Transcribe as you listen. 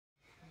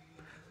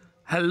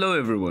Hello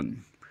everyone.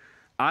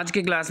 आज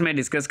के class में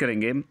डिस्कस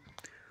करेंगे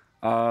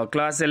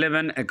क्लास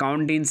 11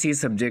 अकाउंटेंसी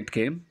सब्जेक्ट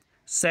के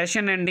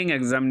सेशन एंडिंग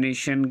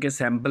एग्जामिनेशन के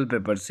सैम्पल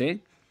पेपर से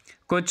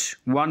कुछ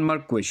 1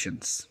 मार्क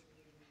क्वेश्चंस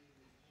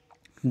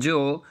जो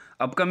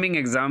अपकमिंग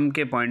एग्ज़ाम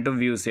के पॉइंट ऑफ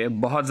व्यू से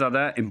बहुत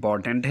ज़्यादा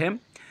इम्पॉर्टेंट है।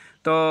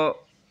 तो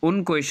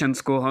उन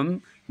क्वेश्चंस को हम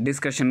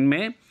डिस्कशन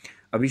में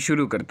अभी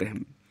शुरू करते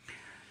हैं।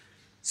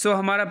 सो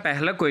हमारा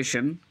पहला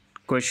क्वेश्चन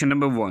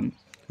नंबर 1,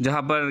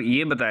 जहाँ पर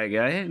ये बताया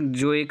गया है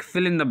जो एक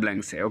फिल इन द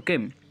ब्लैंक्स है। Okay,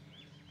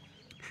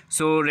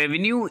 so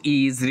revenue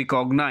is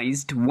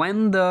recognised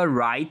when the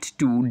right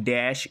to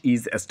dash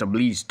is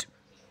established.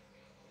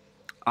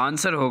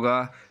 Answer होगा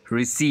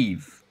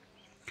receive.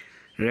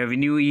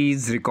 Revenue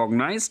is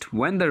recognised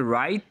when the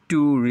right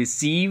to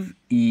receive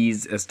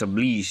is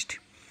established.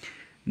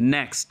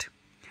 Next,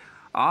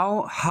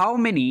 how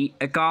many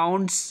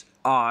accounts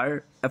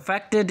are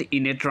affected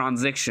in a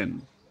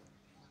transaction.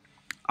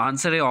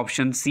 Answer है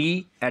option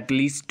C,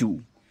 at least 2।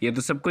 ये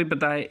तो सबको ही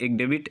पता है, एक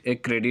debit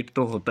एक credit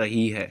तो होता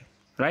ही है,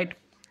 राइट।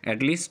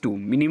 एटलीस्ट 2,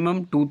 मिनिमम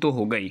 2 तो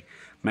होगा ही,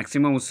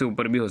 मैक्सिमम उससे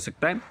ऊपर भी हो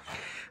सकता है।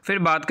 फिर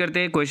बात करते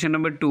हैं question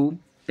number 2,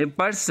 a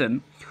person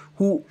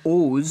who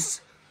ओज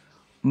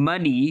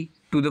money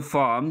to the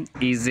firm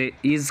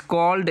is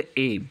called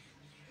a.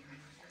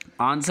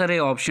 Answer है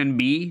option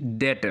B,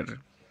 debtor.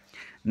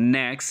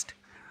 Next,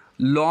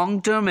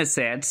 long-term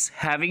assets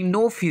having no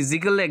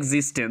physical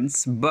existence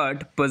but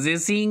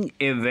possessing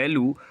a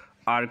value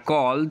are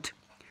called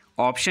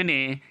option A,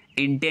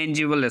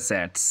 intangible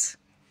assets.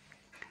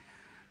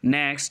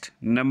 Next,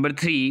 number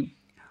 3,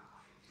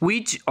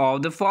 which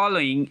of the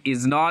following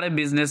is not a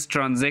business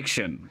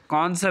transaction?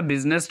 कौन सा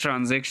business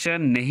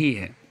transaction नहीं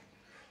है?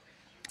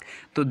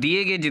 तो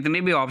दिए गए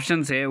जितने भी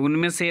options है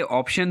उनमें से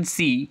option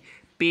C,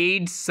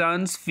 paid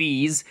son's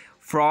fees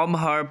from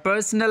her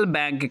personal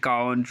bank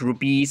account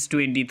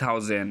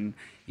 ₹20,000,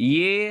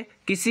 ये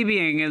किसी भी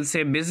एंगल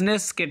से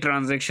बिजनेस के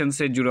ट्रांजैक्शन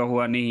से जुड़ा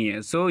हुआ नहीं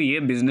है। सो ये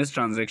बिजनेस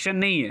ट्रांजैक्शन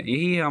नहीं है,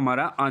 यही है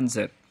हमारा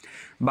आंसर।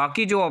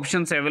 बाकी जो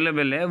ऑप्शंस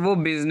अवेलेबल है वो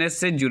बिजनेस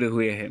से जुड़े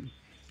हुए हैं।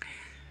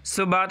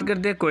 सो बात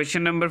करते हैं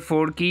क्वेश्चन नंबर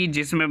 4 की,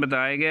 जिसमें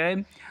बताया गया है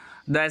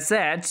the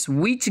assets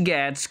which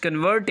gets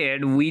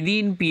converted with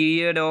in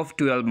period of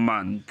 12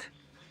 month.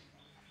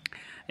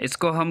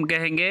 इसको हम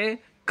कहेंगे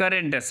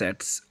current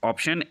assets,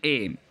 option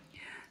A.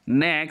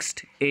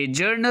 Next, a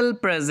journal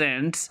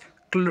presents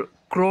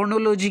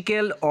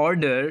chronological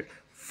order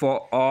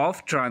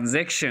of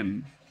transaction.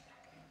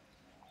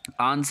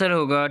 Answer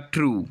होगा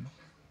true.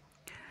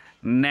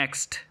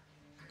 Next,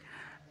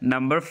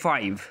 number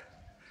 5,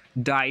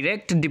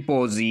 direct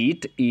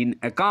deposit in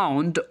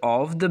account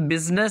of the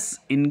business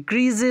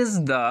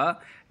increases the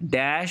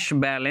dash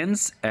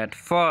balance at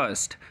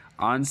first.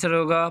 Answer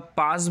होगा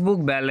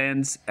passbook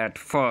balance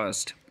at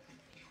first.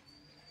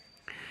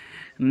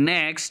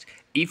 Next,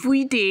 if we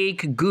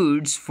take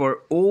goods for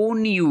own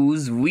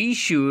use we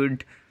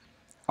should,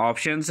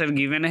 option sir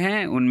given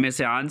है, उनमें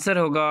से answer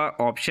होगा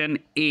option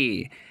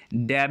A,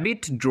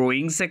 debit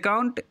drawings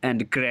account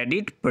and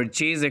credit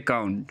purchase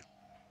account.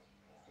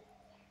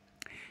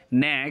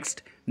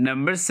 Next,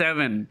 number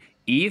 7,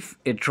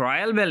 if A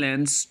trial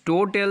balance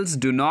totals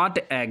do not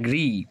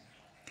agree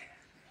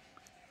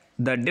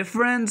the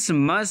difference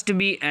must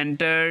be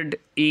entered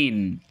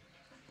in.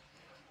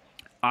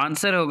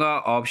 Answer होगा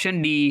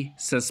option D,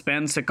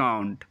 suspense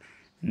account.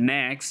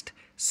 Next,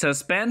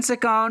 suspense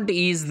account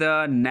is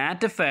the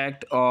net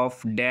effect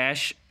of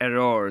dash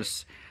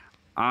errors.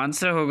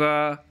 Answer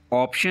होगा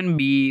option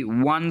B,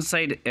 one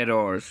side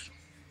errors.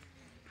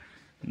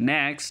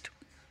 Next,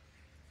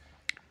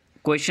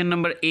 question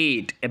number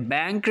 8, A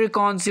bank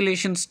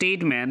reconciliation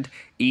statement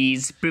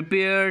is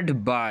prepared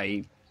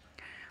by.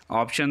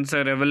 Option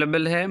sir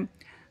available है,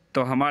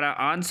 तो हमारा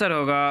answer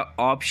होगा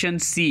option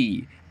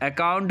C,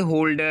 account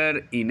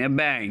holder in A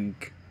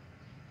bank.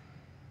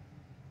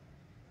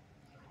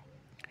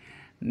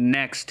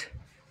 Next,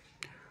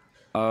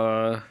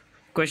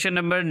 question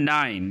number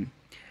 9,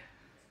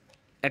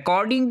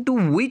 according to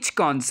which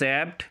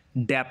concept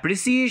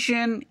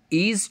depreciation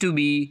is to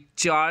be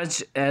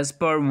charged as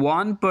per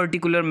one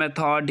particular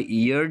method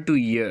year to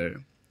year.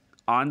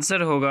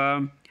 Answer होगा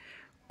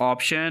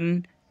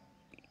option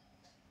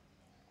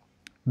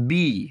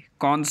B,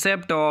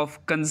 concept of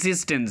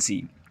consistency.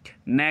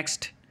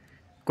 Next,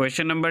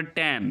 question number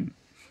 10,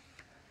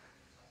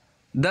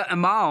 the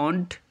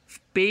amount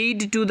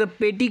paid to the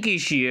petty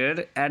cashier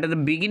at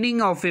the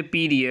beginning of a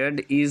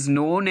period is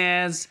known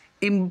as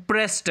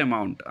impressed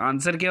amount.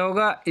 Answer क्या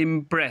होगा?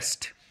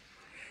 impressed.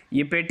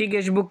 ये पेटी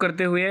cash book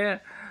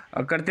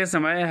करते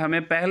समय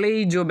हमें पहले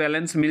ही जो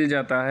बैलेंस मिल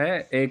जाता है,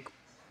 एक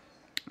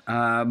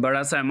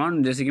बड़ा सा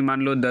अमाउंट, जैसे कि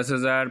मान लो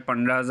 10,000,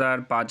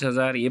 15,000,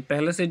 5,000, ये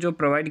पहले से जो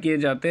प्रोवाइड किए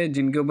जाते हैं,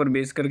 जिनके ऊपर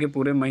बेस करके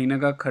पूरे महीने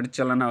का खर्च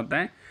चलाना होता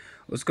है,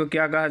 उसको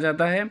क्या कहा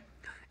जाता है?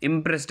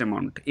 Impressed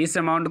amount. इस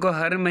अमाउंट को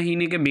हर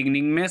महीने के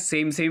बिगनिंग में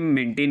सेम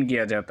मेंटेन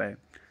किया जाता है,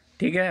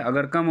 ठीक है।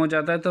 अगर कम हो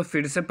जाता है तो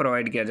फिर से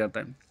प्रोवाइड किया जाता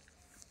है।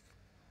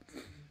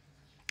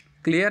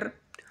 क्लियर?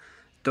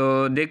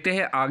 तो देखते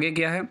हैं आगे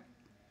क्या है।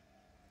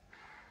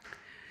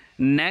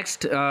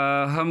 नेक्स्ट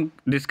हम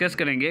डिस्कस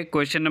करेंगे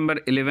क्वेश्चन नंबर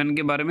 11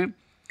 के बारे में।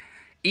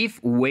 If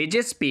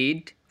wages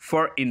paid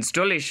for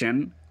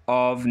installation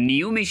of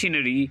new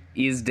machinery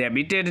is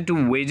debited to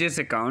wages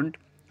account,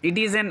 it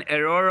is an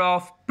error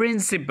of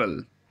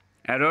principal.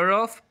 Error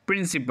of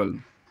principal.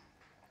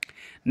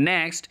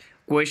 Next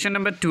question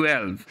number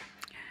 12,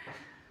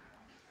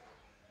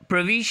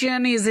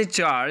 provision is a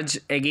charge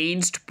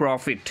against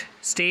profit,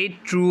 state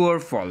true or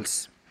false।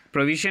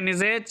 provision is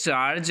a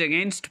charge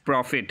against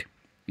profit,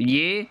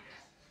 ये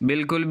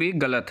बिल्कुल भी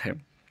गलत है।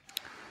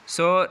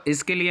 सो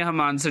इसके लिए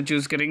हम answer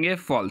choose करेंगे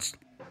false.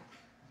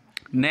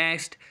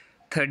 Next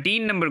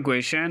 13 number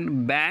question,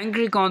 bank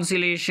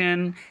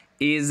reconciliation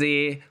is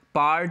a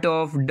part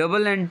of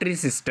double entry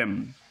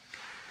system.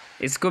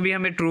 इसको भी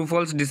हमें ट्रू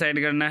फॉल्स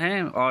डिसाइड करना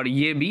है और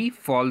ये भी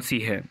फॉल्स ही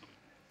है।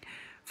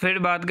 फिर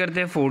बात करते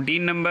हैं 14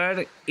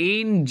 number,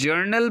 in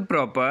journal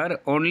proper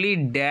only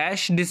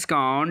dash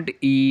discount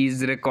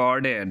is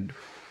recorded.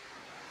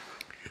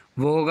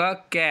 वो होगा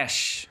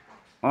cash,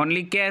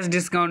 only cash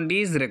discount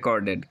is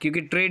recorded,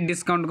 क्योंकि ट्रेड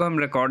डिस्काउंट को हम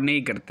रिकॉर्ड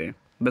नहीं करते,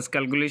 बस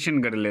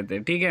कैलकुलेशन कर लेते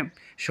हैं, ठीक है,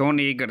 शो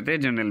नहीं करते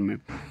जर्नल में।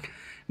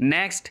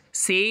 Next,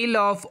 cell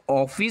of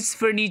office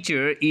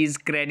furniture is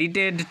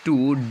credited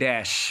to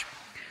dash.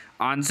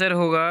 Answer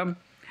होगा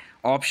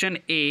option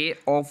A,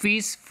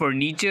 office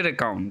furniture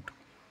account.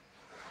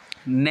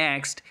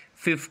 Next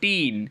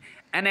 15,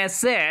 an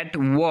asset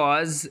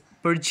was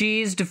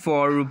purchased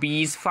for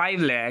rupees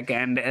 5 lakh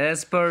and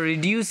as per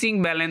reducing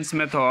balance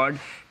method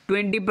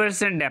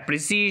 20%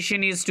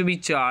 depreciation is to be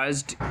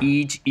charged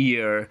each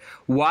year.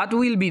 What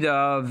will be the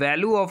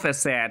value of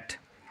asset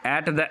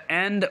at the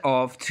end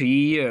of 3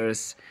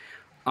 years?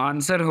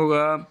 Answer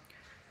होगा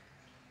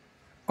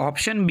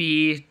option B,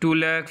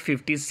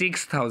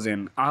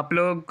 2,56,000। आप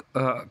लोग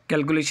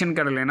calculation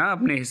कर लेना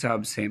अपने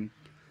हिसाब से।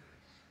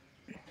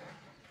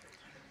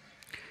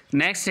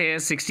 Next है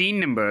 16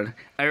 number,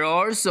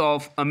 errors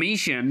of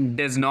omission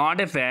does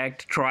not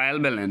affect trial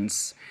balance.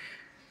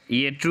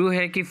 ये ट्रू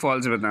है कि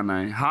फॉल्स बताना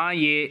है। हाँ,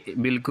 ये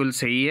बिल्कुल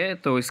सही है,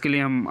 तो इसके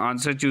लिए हम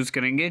आंसर चूज़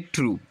करेंगे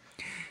ट्रू।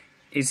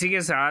 इसी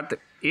के साथ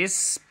इस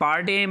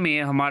पार्ट ए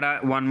में हमारा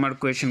 1 मार्क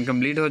क्वेश्चन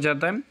कंप्लीट हो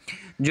जाता है।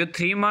 जो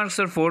 3 मार्क्स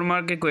और 4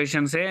 मार्क के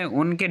क्वेश्चन हैं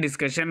उनके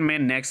डिस्कशन में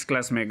नेक्स्ट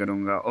क्लास में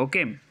करूँगा।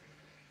 ओके,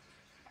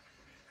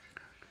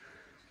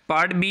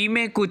 पार्ट बी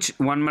में कुछ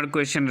 1 मार्क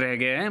क्वेश्चन रह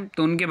गए हैं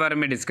तो उनके बारे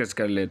में डिस्कस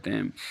कर लेते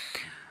हैं।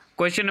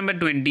 Question number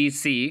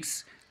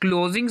 26,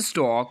 closing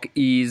stock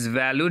is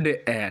valued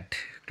at.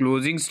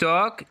 Closing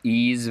stock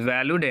is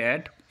valued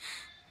at,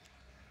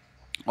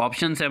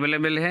 options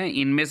available हैं,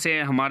 इनमें से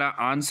हमारा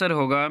आंसर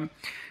होगा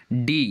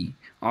डी,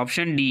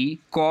 ऑप्शन डी,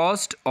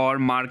 कॉस्ट और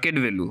market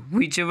value,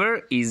 which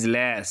ever is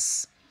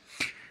less.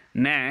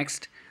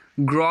 Next,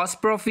 gross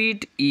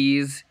profit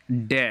is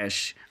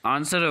dash.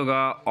 Answer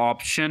होगा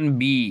option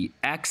B,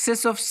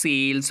 access of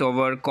sales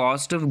over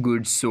cost of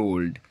goods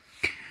sold.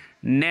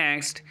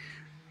 Next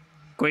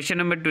question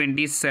number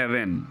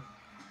 27,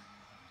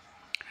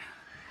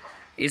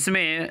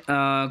 इसमें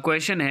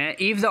question है,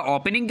 if the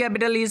opening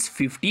capital is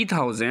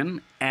 50,000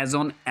 as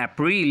on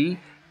April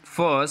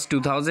 1st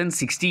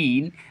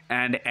 2016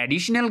 and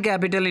additional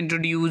capital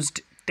introduced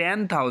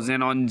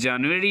 10,000 on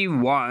January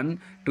 1,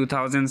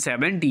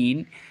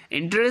 2017,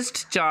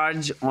 interest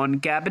charge on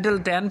capital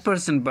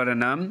 10% per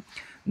annum,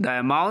 the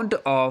amount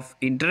of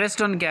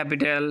interest on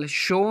capital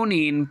shown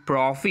in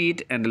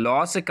profit and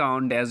loss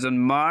account as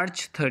on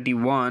March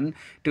 31,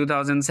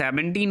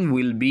 2017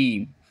 will be।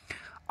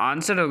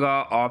 Answer होगा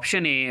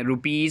option A,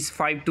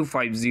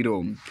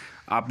 ₹5250।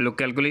 आप लोग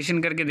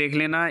calculation करके देख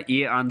लेना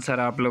ये answer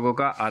आप लोगों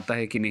का आता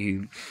है कि नहीं।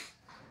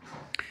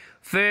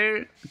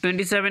 फिर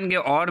 27 के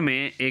और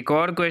में एक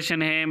और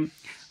क्वेश्चन है,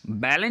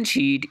 balance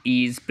sheet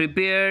is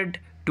prepared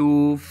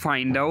to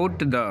find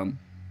out the.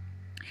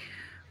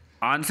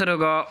 Answer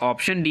होगा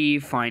ऑप्शन डी,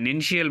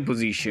 फाइनेंशियल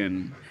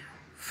पोजीशन।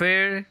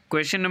 फिर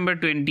question number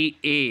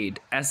 28,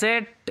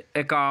 asset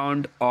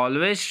account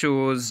always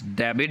shows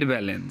debit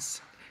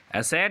balance.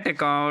 Asset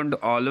account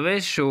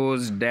always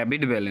shows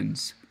debit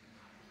balance.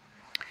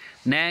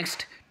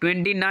 Next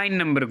 29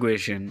 number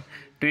question.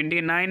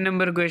 29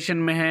 number question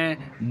में है,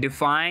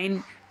 define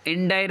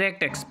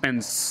indirect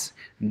expense.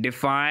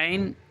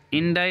 Define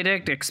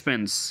indirect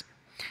expense.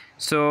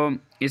 सो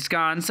इसका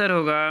answer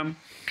होगा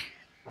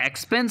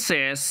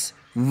expenses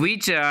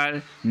which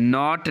are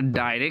not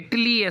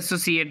directly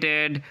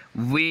associated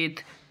with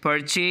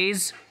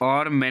purchase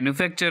or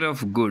manufacture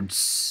of goods।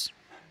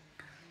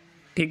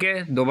 ठीक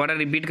है, दोबारा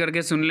repeat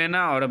करके सुन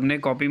लेना और अपने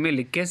कॉपी में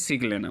लिख के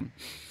सीख लेना,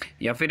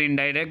 या फिर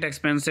इनडायरेक्ट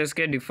एक्सपेंसेस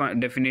के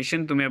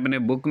डेफिनेशन तुम्हें अपने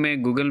बुक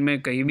में, गूगल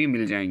में कहीं भी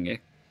मिल जाएंगे।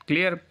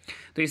 क्लियर?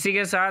 तो इसी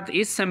के साथ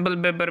इस सैम्पल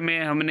पेपर में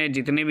हमने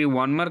जितने भी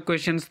 1 मार्क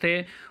क्वेश्चंस थे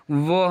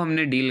वो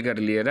हमने डील कर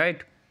लिए,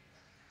 राइट।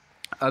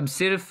 अब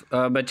सिर्फ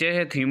बचे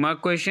हैं 3 mark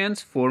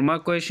questions, 4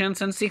 mark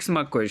questions and 6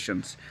 mark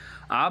questions.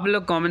 आप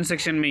लोग कमेंट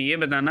सेक्शन में ये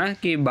बताना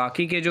कि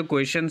बाकी के जो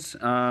क्वेश्चंस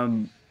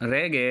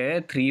रह गए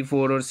हैं 3,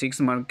 4 और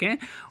 6 मार्क के,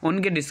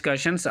 उनके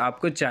डिस्कशंस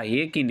आपको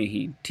चाहिए कि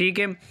नहीं। ठीक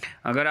है,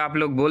 अगर आप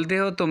लोग बोलते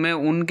हो तो मैं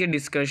उनके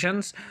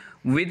डिस्कशंस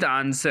विद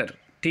आंसर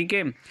ठीक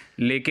है,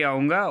 लेके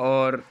आऊँगा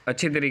और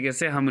अच्छे तरीके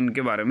से हम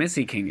उनके बारे में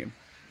सीखेंगे।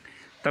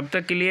 तब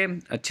तक के लिए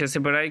अच्छे से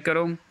पढ़ाई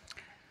करो।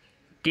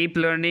 Keep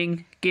learning,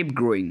 keep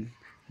growing.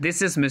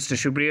 This is mister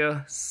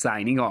शुक्रिया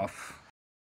साइनिंग ऑफ।